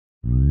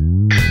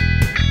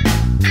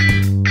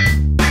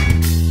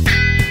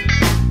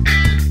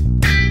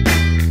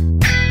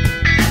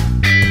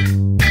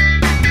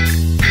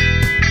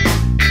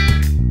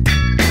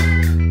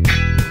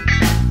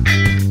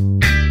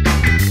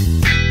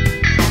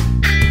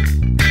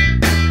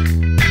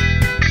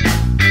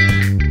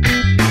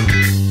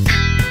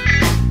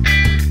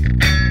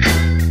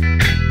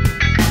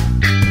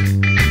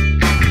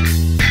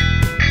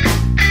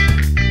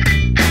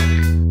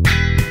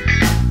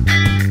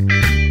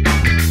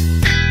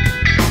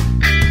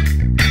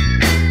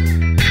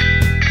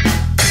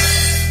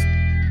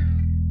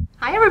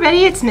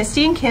It's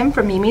Misty and Kim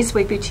from Mimi's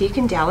Wig Boutique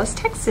in Dallas,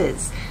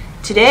 Texas.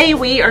 Today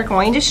we are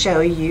going to show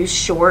you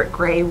short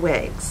gray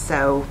wigs.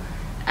 So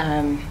we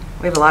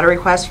have a lot of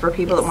requests for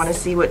people that want to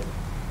see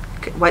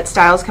what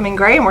styles come in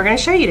gray, and we're going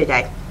to show you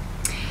today.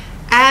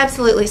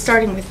 Absolutely,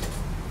 starting with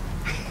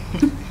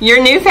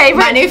your new favorite.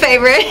 My new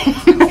favorite.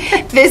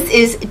 This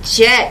is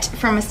Jett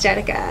from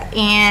Estetica,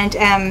 and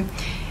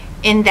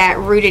in that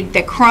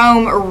the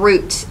chrome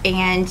root,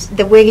 and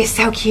the wig is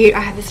so cute. I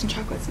have this in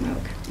chocolate smoke.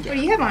 What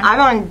do you have on?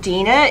 I'm on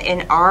Deena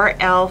in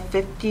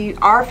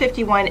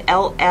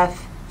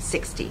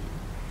R51LF60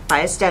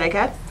 by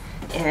Estetica,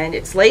 and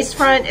it's lace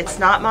front. It's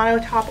not mono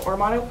top or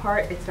mono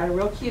part. It's got a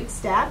real cute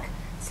stack.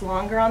 It's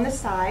longer on the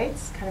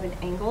sides, kind of an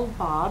angled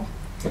bob.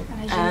 And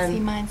as you can see,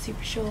 mine's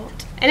super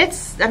short. And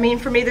it's, I mean,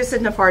 for me, this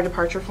isn't a far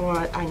departure from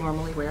what I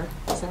normally wear.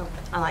 So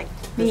I like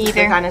this is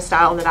the kind of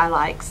style that I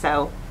like.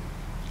 So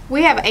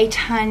we have a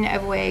ton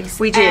of wigs.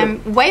 We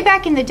do. Way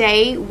back in the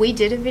day, we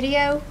did a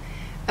video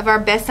of our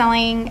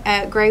best-selling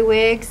gray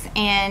wigs,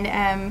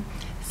 and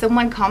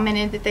someone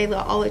commented that they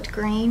all looked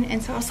green,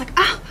 and so I was like,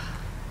 oh.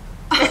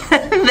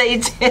 They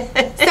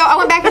did. So I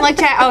went back and looked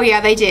at, oh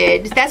yeah, they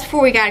did. That's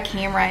before we got a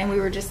camera, and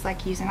we were just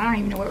like using, I don't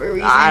even know what we were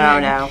using. I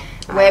don't know.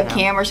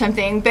 Webcam or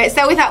something. But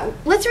so we thought,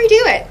 let's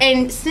redo it.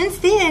 And since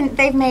then,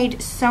 they've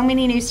made so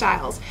many new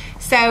styles.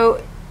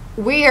 So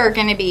we are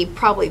going to be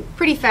probably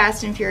pretty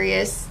fast and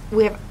furious.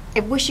 I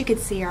wish you could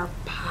see our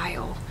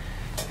pile.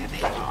 We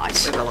have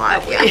a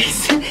lot.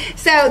 Yes.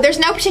 So there's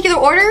no particular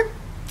order,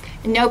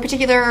 no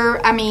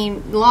particular, I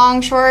mean,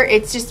 long, short.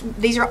 It's just,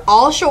 these are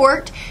all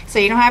short, so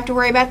you don't have to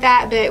worry about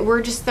that. But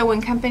we're just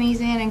throwing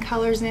companies in and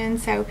colors in,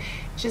 so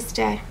just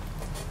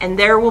and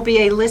there will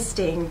be a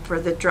listing for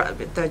the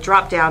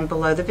drop down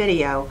below the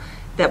video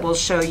that will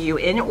show you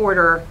in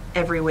order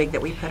every wig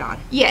that we put on.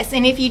 Yes,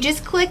 and if you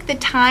just click the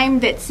time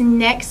that's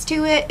next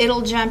to it,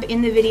 it'll jump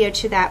in the video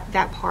to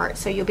that part,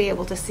 so you'll be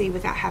able to see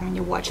without having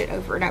to watch it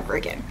over and over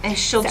again. And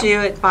she'll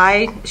do it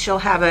she'll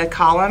have a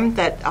column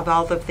of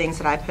all the things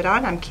that I put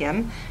on. I'm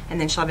Kim,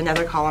 and then she'll have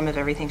another column of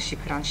everything she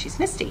put on. She's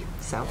Misty.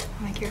 So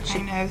I think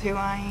everybody knows who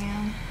I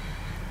am.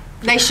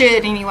 They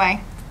should anyway.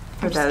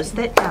 For those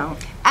that don't.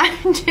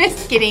 I'm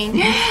just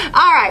kidding.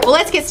 All right, well,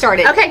 let's get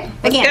started. Okay,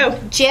 let's go.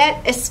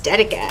 Jett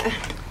Estetica.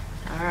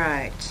 All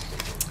right.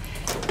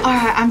 All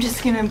right, I'm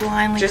just going to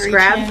blindly just reach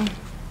grab. in.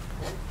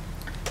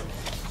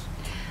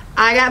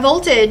 I got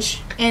Voltage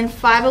in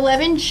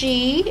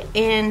 511G,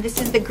 and this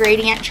is the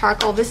Gradient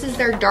Charcoal. This is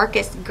their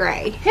darkest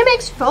gray. Who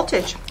makes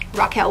Voltage?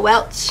 Raquel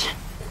Welch.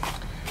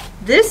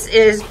 This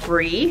is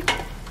Bree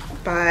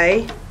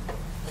by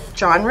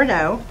Jon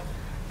Renau.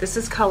 This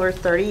is color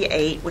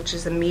 38, which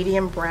is a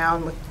medium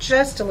brown with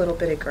just a little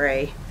bit of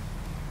gray.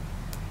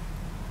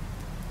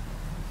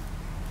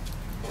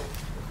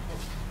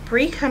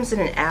 Bree comes in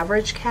an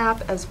average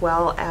cap as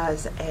well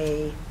as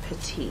a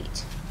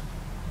petite.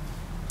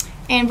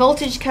 And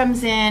Voltage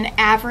comes in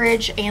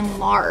average and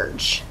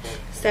large.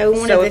 So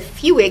one of the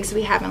few wigs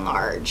we have in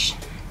large.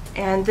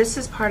 And this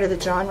is part of the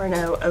Jon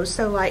Renau Oh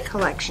So Light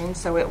collection,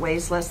 so it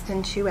weighs less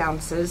than 2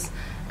 ounces.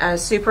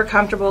 Super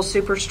comfortable,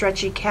 super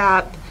stretchy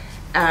cap.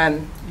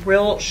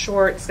 Real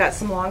short. It's got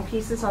some long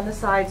pieces on the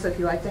side, so if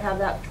you like to have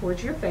that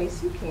towards your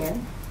face, you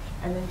can.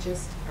 And then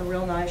just a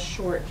real nice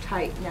short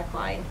tight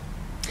neckline.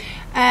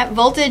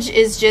 Voltage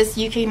is just,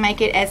 you can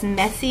make it as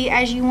messy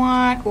as you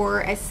want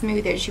or as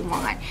smooth as you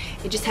want.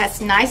 It just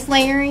has nice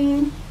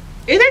layering.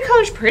 Ooh, that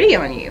color's pretty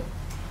on you.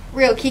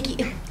 Real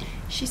Kiki.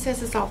 She says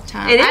this all the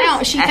time. It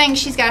is. She thinks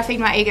she's got to feed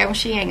my ego when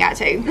she ain't got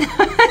to.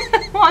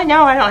 Well, I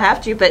know I don't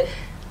have to, but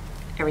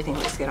everything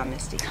looks good on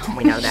Misty.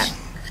 We know that.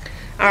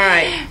 All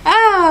right.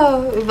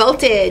 Oh,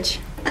 Voltage.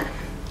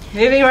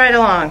 Moving right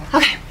along.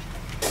 Okay.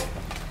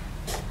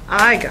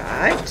 I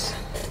got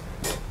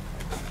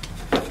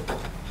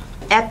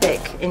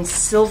Epic in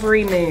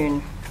Silvery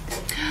Moon.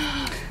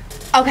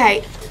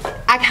 Okay,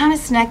 I kind of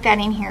snuck that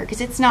in here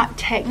because it's not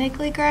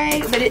technically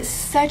gray, but it's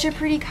such a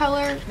pretty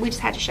color. We just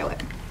had to show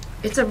it.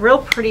 It's a real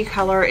pretty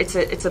color. It's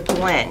a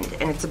blend,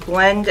 and it's a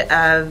blend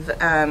of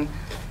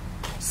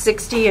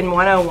 60 and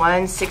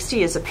 101.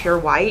 60 is a pure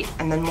white,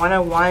 and then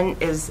 101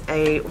 is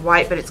a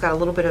white, but it's got a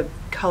little bit of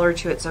color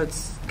to it, so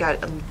it's got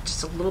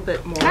just a little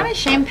bit more. Kind of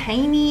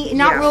champagne-y,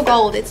 not real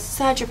gold. It's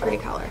such a pretty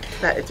color.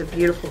 But it's a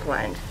beautiful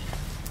blend.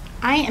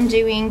 I am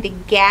doing the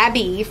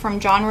Gaby from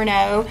Jon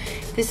Renau.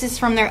 This is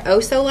from their Oh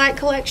So Light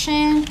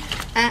collection.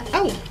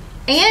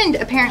 And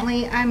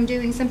apparently I'm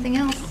doing something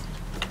else.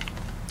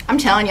 I'm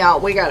telling y'all,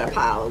 we got a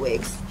pile of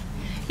wigs.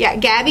 Yeah,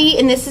 Gaby,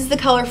 and this is the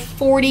color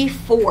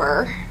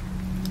 44.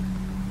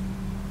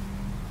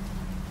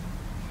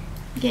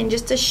 Again,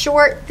 just a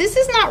short. This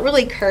is not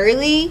really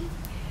curly.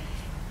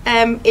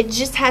 It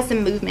just has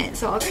some movement,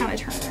 so I'll kind of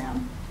turn it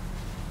around.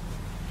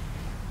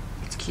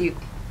 It's cute.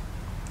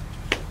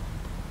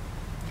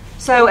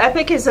 So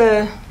Epic is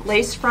a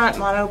lace front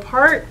mono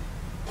part.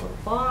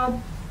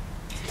 Bob.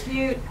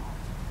 Cute.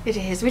 It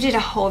is. We did a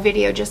whole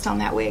video just on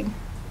that wig.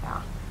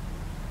 Yeah.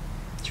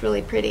 It's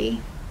really pretty.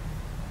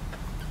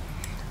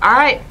 All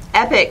right,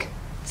 Epic,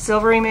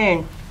 Silvery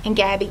Moon. And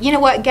Gaby. You know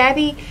what,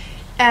 Gaby,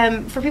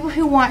 for people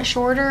who want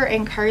shorter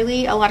and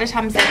curly, a lot of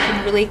times they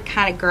can really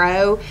kind of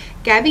grow.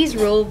 Gaby's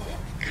real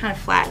kind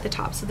of flat at the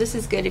top, so this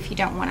is good if you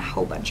don't want a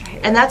whole bunch of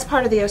hair. And that's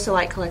part of the Oh So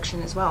Light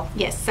collection as well.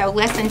 Yes, so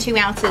less than 2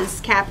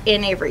 ounces cap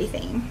in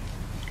everything.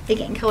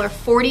 Again, color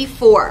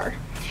 44.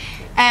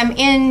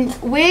 In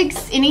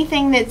wigs,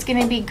 anything that's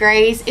going to be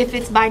grays, if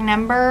it's by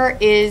number,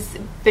 is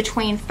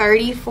between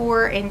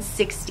 34 and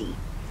 60.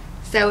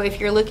 So if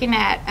you're looking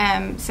at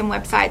some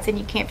websites and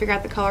you can't figure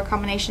out the color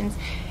combinations,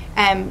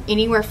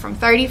 anywhere from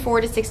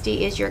 34 to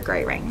 60 is your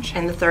gray range.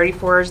 And the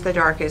 34 is the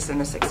darkest and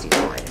the 60 is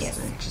the lightest. Yes.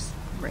 And it just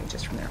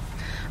ranges from there.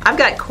 I've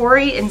got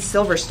Cory in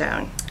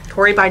Silverstone.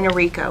 Cory by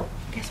Noriko.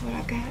 Guess what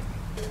I've got?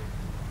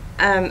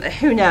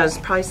 Who knows?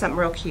 Probably something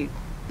real cute.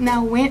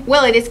 No,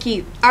 well, it is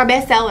cute. Our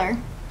bestseller.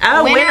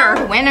 Oh,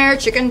 Winner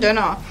chicken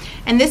dinner.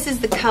 And this is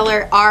the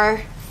color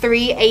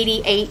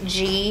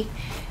R388G,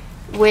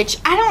 which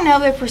I don't know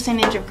the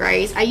percentage of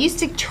grays. I used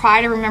to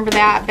try to remember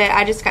that, but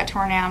I just got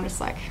torn out. I'm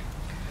just like.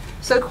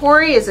 So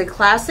Cory is a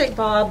classic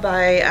bob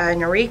by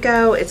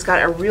Noriko. It's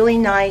got a really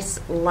nice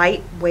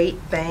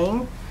lightweight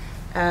bang.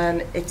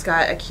 It's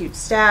got a cute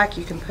stack.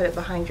 You can put it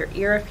behind your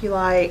ear if you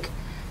like.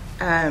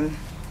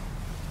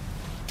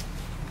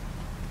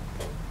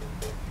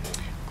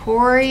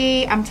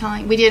 Cory, I'm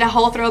telling you, we did a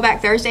whole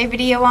Throwback Thursday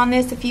video on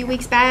this a few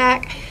weeks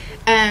back.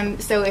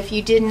 So if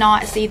you did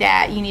not see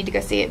that, you need to go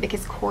see it,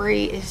 because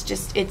Cory is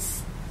just,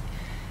 it's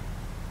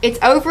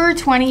over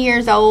 20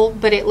 years old,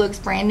 but it looks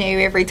brand new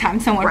every time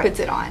someone puts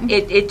it on.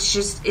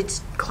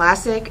 It's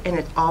classic, and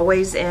it's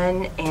always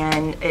in,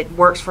 and it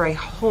works for a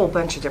whole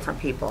bunch of different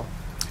people.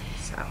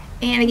 So.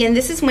 And again,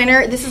 this is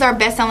winter. This is our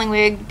best-selling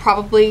wig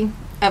probably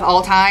of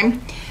all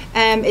time.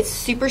 It's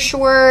super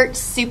short,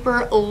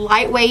 super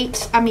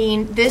lightweight. I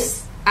mean,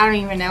 this, I don't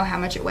even know how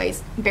much it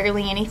weighs.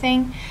 Barely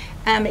anything.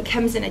 It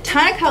comes in a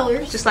ton of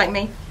colors. Just like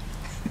me.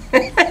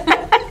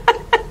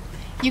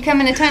 You come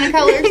in a ton of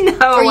colors?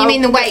 No. Or you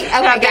mean the weight? Okay,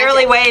 I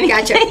barely weigh anything.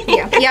 Gotcha.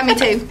 Yeah, me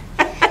too.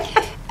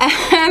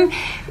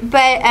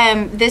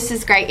 But this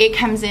is great. It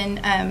comes in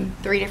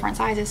 3 different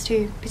sizes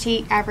too.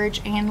 Petite,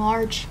 average, and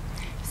large.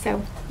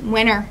 So,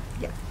 winner.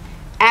 Yeah.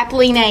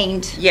 Aptly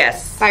named.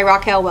 Yes. By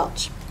Raquel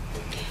Welch.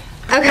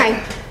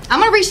 Okay, I'm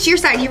gonna reach to your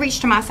side. You reach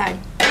to my side.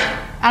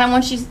 I don't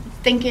want you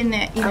thinking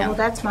that, you know. Oh,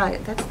 well, that's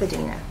the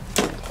Deena.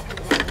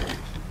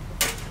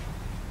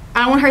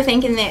 I don't want her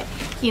thinking that,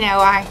 you know,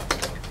 I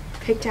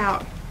picked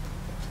out.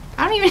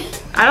 I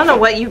don't know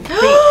what you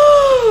think.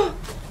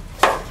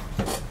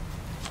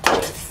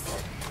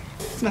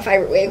 It's my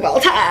favorite wig of all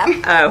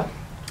time. Oh.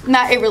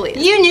 No, it really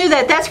is. You knew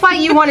that. That's why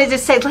you wanted to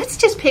say, let's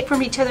just pick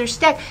from each other's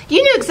stack.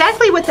 You knew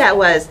exactly what that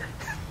was.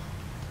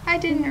 I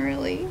didn't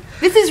really.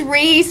 This is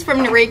Reese from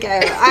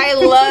Noriko. I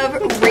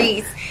love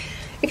Reese.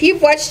 If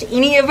you've watched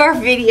any of our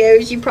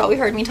videos, you probably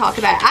heard me talk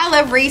about it. I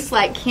love Reese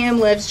like Kim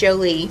loves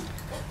Jolie.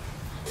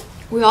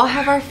 We all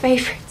have our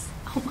favorites.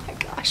 Oh my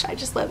gosh, I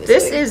just love this.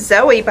 This wig. is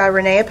Zoe by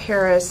Rene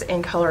Paris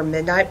in color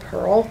Midnight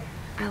Pearl.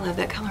 I love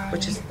that color.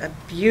 Which is a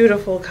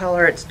beautiful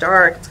color. It's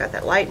dark. It's got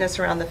that lightness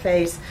around the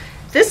face.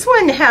 This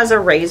one has a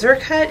razor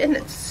cut and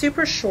it's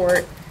super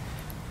short.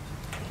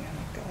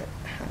 I've got it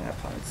hung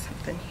up on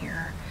something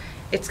here.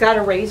 It's got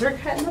a razor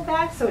cut in the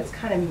back, so it's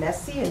kind of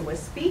messy and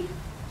wispy.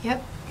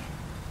 Yep.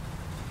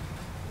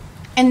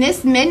 And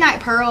this Midnight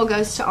Pearl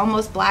goes to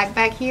almost black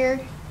back here,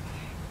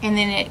 and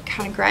then it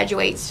kind of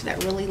graduates to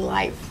that really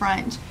light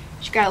front.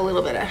 She's got a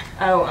little bit of...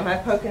 Oh, am I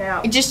poking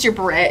out? Just your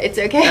barrette. It's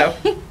okay. Oh.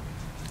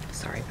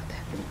 Sorry about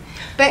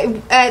that.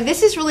 But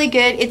this is really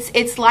good.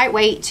 It's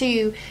lightweight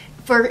too,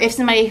 for if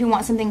somebody who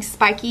wants something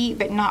spiky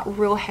but not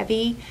real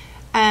heavy.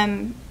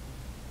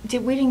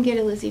 We didn't get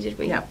a Lizzie, did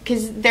we? No.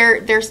 Because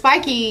their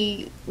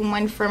spiky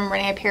one from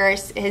Rene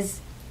Paris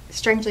has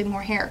strangely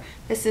more hair.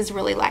 This is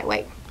really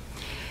lightweight.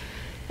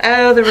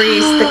 Oh, the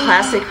Reese, the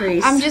classic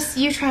Reese.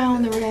 You try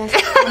on the rest.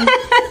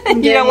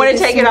 You don't want to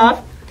take it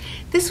off?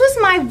 This was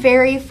my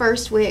very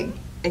first wig.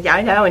 Yeah,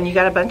 I know, and you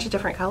got a bunch of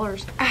different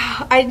colors.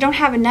 I don't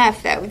have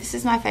enough, though. This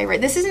is my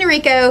favorite. This is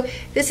Noriko.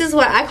 This is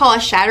what I call a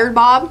shattered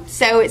bob.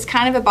 So it's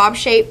kind of a bob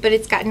shape, but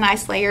it's got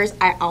nice layers.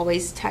 I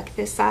always tuck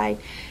this side.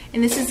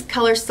 And this is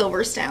color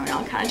Silverstone.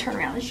 I'll kind of turn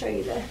around and show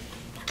you the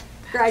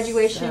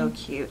graduation. So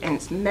cute. And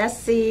it's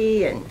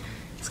messy, and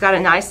it's got a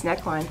nice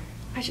neckline.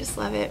 I just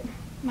love it.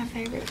 My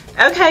favorite.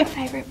 Okay. My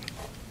favorite.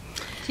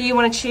 Do you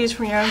want to choose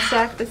from your own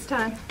stack this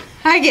time?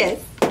 I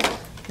guess.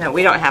 No,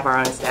 we don't have our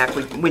own stack.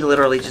 We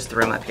literally just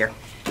threw them up here.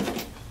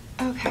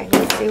 Okay,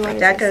 let's see what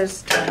that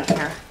goes down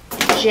here.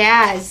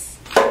 Jazz.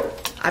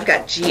 I've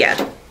got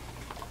Gia.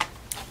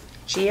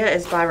 Gia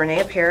is by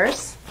Rene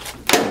Paris,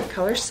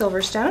 color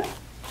Silverstone.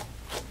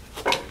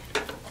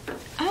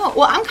 Oh,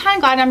 well, I'm kind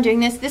of glad I'm doing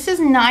this. This is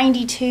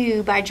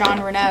 92 by Jon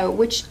Renau,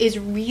 which is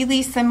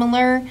really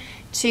similar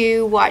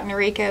to what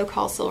Noriko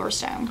calls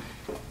Silverstone.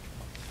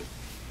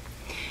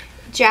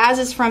 Jazz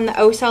is from the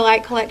Oh So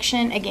Light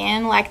collection,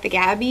 again, like the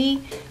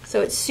Gaby,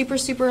 so it's super,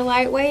 super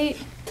lightweight.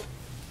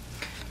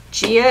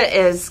 Gia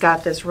is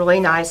got this really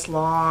nice,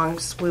 long,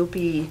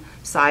 swoopy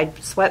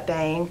side sweat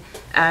bang.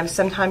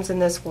 Sometimes in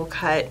this we'll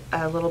cut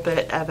a little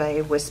bit of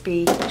a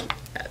wispy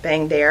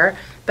bang there,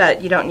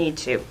 but you don't need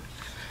to.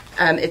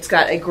 It's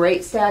got a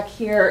great stack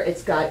here.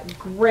 It's got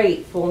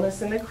great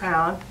fullness in the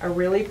crown, a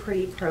really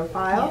pretty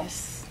profile.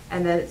 Yes.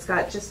 And then it's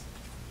got just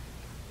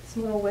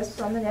some little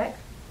wisps on the neck.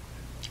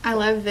 I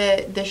love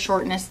the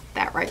shortness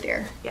that right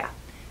there. Yeah.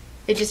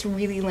 It just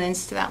really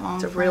lends to that long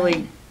It's a front.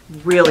 really,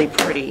 really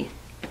pretty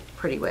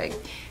wig.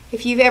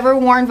 If you've ever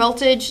worn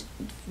Voltage,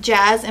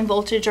 Jazz and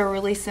Voltage are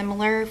really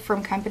similar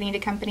from company to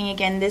company.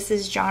 Again, this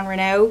is Jon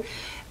Renau,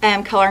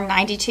 color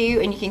 92,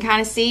 and you can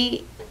kind of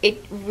see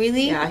it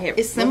really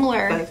is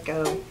similar. We'll both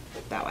go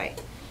that way.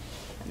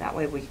 And that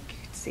way we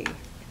can see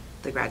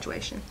the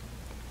graduation.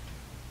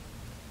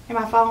 Am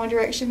I following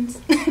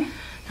directions?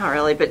 Not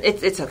really, but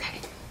it's okay.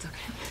 It's okay.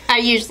 I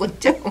usually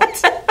don't.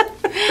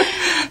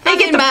 They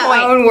get in the my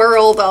point. own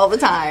world all the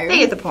time. They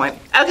get the point.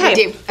 Okay.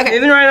 They do. Okay.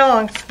 Moving right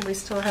along. We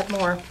still have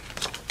more.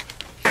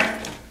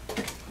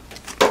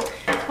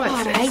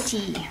 What's this?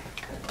 Alrighty.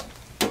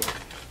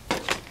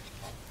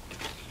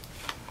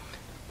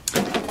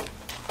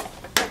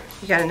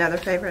 You got another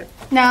favorite?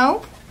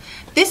 No.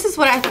 This is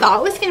what I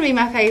thought was going to be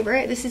my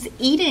favorite. This is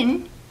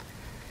Eden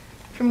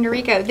from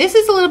Noriko. This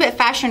is a little bit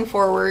fashion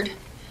forward.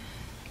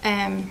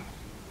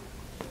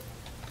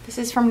 This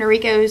is from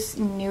Noriko's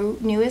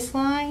newest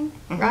line,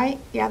 right?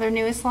 Yeah, their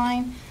newest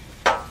line.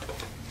 I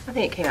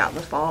think it came out in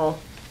the fall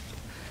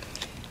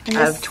And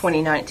of this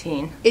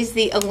 2019. is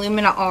the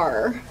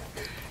Illumina-R.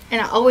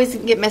 And I always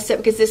get messed up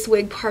because this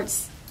wig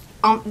parts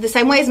the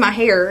same way as my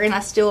hair, and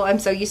I'm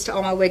so used to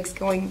all my wigs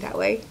going that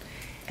way.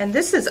 And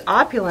this is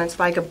Opulence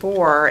by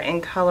Gabor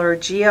in color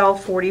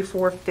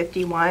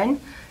GL4451.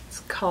 It's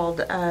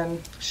called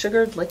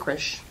Sugared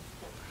Licorice.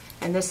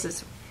 And this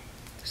is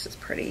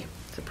pretty.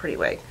 It's a pretty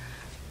wig.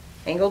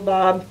 Angled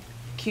bob,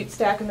 cute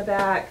stack in the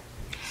back,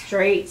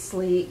 straight,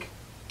 sleek.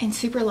 And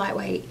super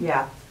lightweight.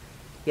 Yeah.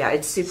 Yeah,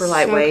 it's super So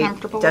lightweight.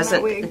 comfortable in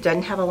that wig. It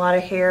doesn't have a lot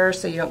of hair,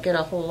 so you don't get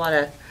a whole lot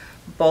of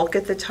bulk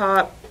at the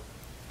top.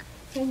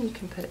 And you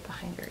can put it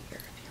behind your ear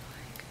if you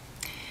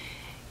like.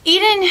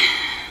 Eden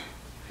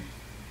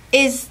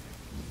is,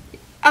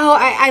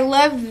 I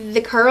love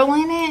the curl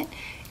in it.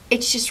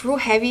 It's just real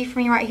heavy for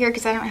me right here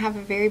because I don't have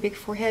a very big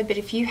forehead. But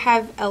if you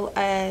have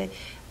a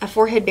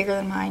forehead bigger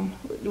than mine,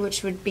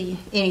 which would be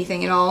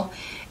anything at all,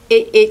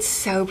 it's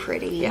so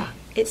pretty. Yeah.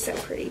 It's so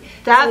pretty.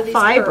 That So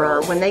fiber,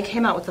 curls. when they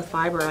came out with the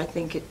fiber, I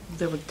think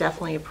there was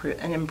definitely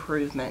an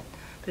improvement.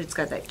 But it's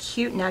got that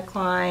cute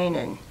neckline,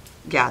 and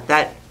yeah,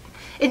 that.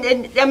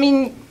 And I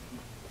mean,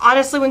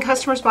 honestly, when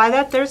customers buy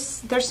that,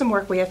 there's some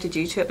work we have to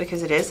do to it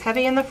because it is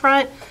heavy in the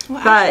front.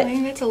 Well, but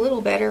actually, that's a little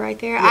better right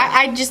there.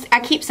 Yeah. I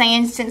keep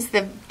saying since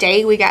the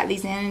day we got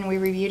these in and we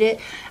reviewed it,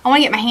 I want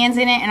to get my hands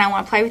in it and I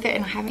want to play with it,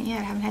 and I haven't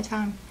yet. I haven't had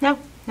time. no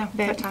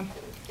But time.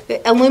 The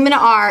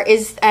Illumina-R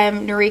is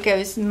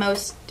Noriko's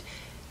most,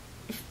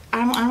 I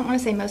don't want to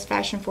say most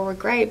fashion forward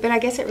gray, but I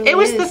guess it really is. It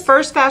was the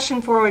first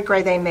fashion forward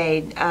gray they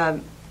made.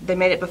 They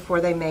made it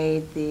before they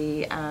made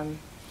the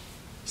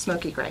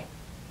smoky gray.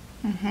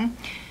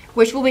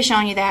 Which we'll be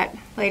showing you that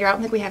later. I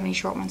don't think we have any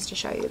short ones to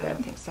show you. I But.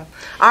 don't think so.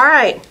 All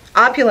right,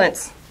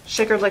 Opulence,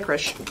 Sugared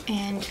Licorice.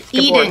 And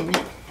Gabor. Eden,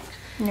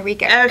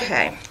 Noriko.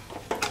 Okay.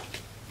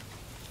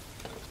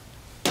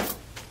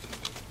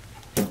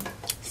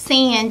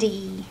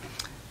 Sandie.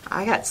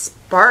 I got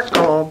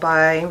Sparkle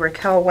by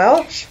Raquel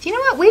Welch. Do you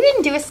know what? We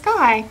didn't do a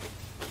sky.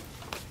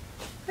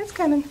 That's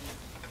coming.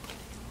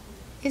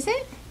 Is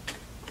it?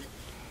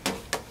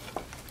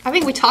 I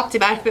think we talked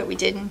about it, but we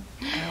didn't.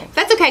 Oh.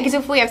 That's okay, because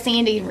if we have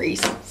Sandie and Reese,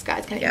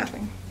 Sky's kind of Yeah. in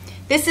between.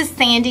 This is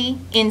Sandie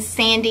in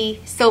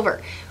Sandie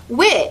Silver,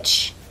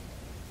 which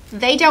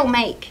they don't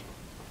make.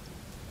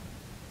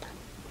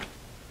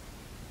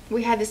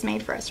 We had this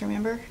made for us,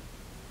 remember?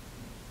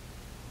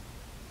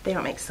 They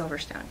don't make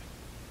Silverstone.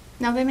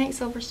 No, they make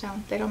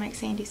Silverstone. They don't make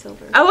Sandie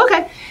Silver. Oh,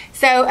 okay.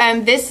 So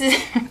this is...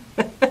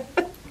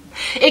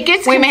 It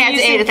gets We confusing. may have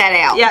to edit that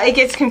out. Yeah, it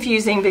gets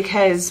confusing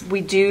because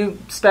we do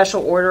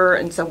special order,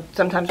 and so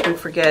sometimes we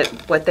forget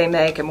what they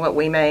make and what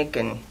we make.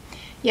 And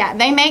Yeah,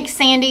 they make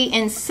Sandie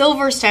in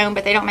Silverstone,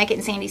 but they don't make it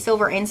in Sandie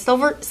Silver. And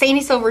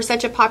Sandie Silver is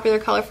such a popular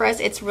color for us.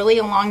 It's really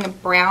along the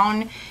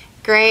brown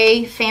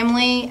gray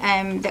family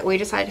that we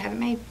decided to have it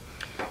made.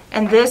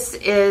 And this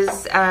is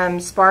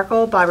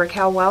Sparkle by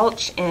Raquel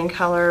Welch in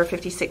color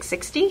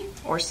 5660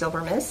 or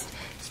Silver Mist.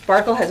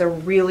 Sparkle has a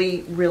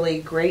really, really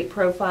great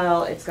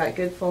profile. It's got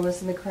good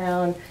fullness in the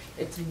crown.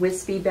 It's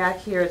wispy back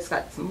here. It's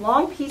got some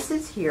long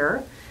pieces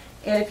here.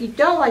 And if you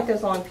don't like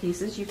those long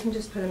pieces, you can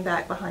just put them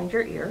back behind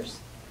your ears.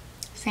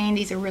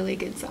 Sandie's a really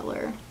good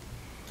seller.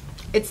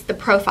 It's the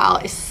profile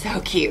is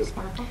so cute.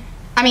 Sparkle?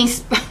 I mean,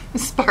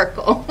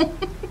 sparkle.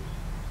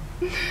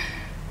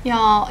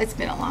 Y'all, it's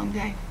been a long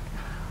day.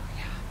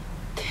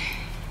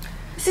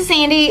 This is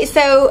Sandie.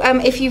 So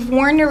if you've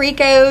worn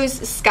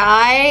Noriko's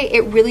Sky,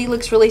 it really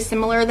looks really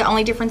similar. The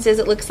only difference is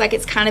it looks like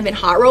it's kind of been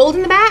hot rolled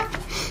in the back.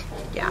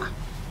 Yeah.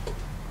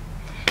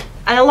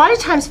 And a lot of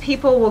times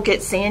people will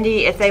get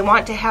Sandie if they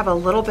want to have a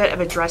little bit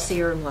of a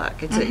dressier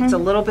look. It's a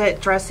little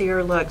bit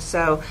dressier look.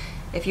 So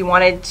if you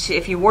wanted to,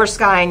 if you wore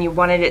Sky and you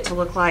wanted it to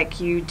look like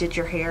you did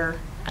your hair,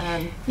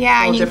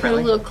 yeah, and you can put a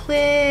little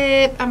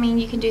clip. I mean,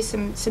 you can do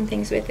some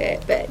things with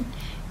it, but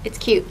it's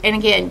cute. And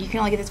again, you can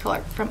only get this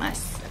color from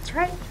us. That's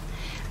right.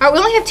 All right, we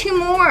only have 2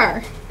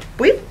 more.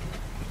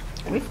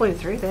 We flew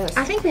through this.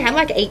 I think we had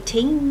like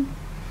 18.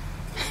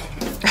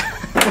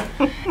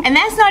 And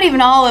that's not even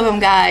all of them,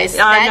 guys.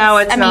 I know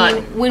it's not. I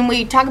mean, when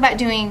we talk about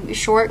doing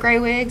short gray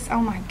wigs,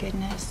 oh my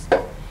goodness.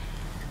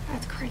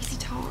 That's crazy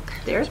talk.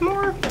 There's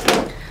more.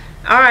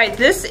 All right,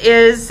 this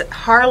is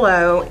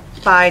Harlow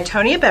by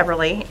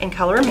Beverly in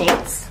color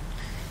Minx.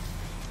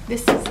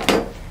 This is...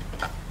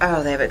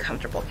 Oh, they have a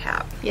comfortable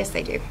cap. Yes,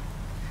 they do.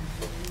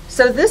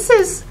 So this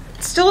is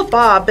still a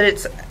bob, but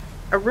it's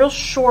a real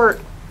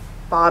short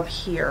bob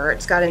here.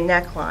 It's got a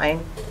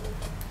neckline.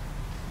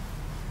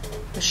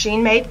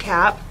 Machine-made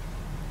cap.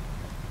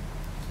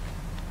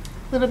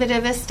 A little bit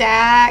of a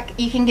stack.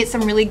 You can get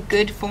some really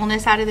good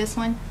fullness out of this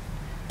one.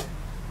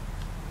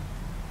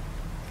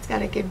 It's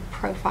got a good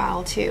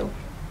profile too.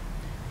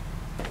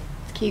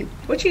 It's cute.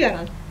 What you got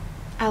on?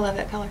 I love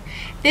that color.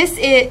 This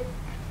is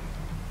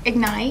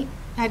Ignite,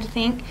 I had to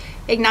think.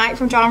 Ignite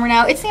from Jon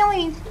Renau. It's the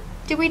only...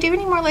 Did we do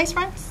any more lace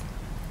fronts?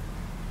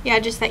 Yeah,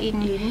 just that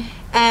Eden.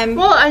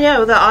 Well, I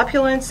know the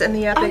Opulence and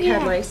the Epic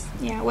had lace.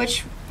 Yeah,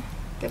 which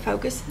the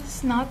focus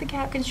is not the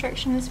cap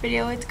construction in this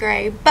video. It's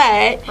gray,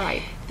 but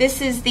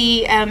this is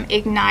the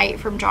Ignite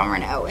from Jon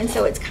Renau, and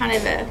so it's kind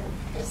of a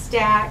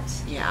stacked.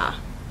 Yeah,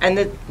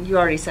 and you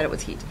already said it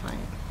was heat defiant.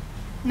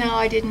 No,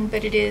 I didn't,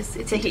 but it is.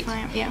 It's heat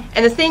defiant. Yeah.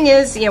 And the thing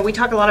is, you know, we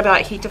talk a lot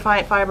about heat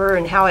defiant fiber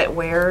and how it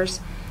wears.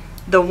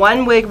 The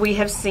one wig we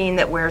have seen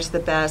that wears the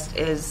best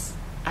is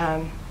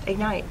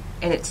Ignite.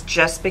 And it's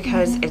just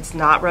because it's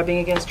not rubbing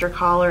against your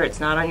collar, it's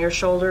not on your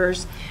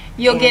shoulders.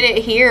 You'll get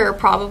it here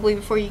probably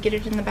before you get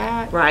it in the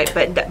back. Right,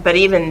 but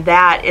even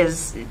that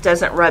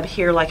doesn't rub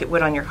here like it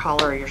would on your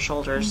collar or your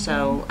shoulders.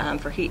 So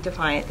for heat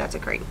defiant, that's a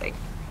great wig.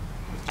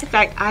 In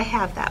fact, I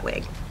have that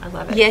wig. I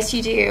love it. Yes,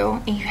 you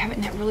do. And you have it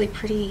in that really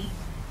pretty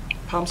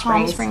Palm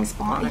Springs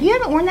blonde. You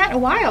haven't worn that in a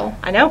while.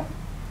 I know.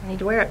 I need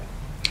to wear it.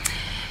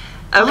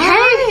 Okay. All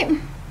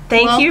right.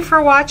 Thank you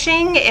for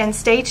watching, and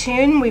stay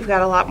tuned. We've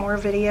got a lot more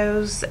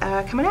videos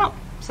coming out.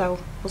 So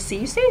we'll see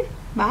you soon.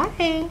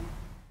 Bye.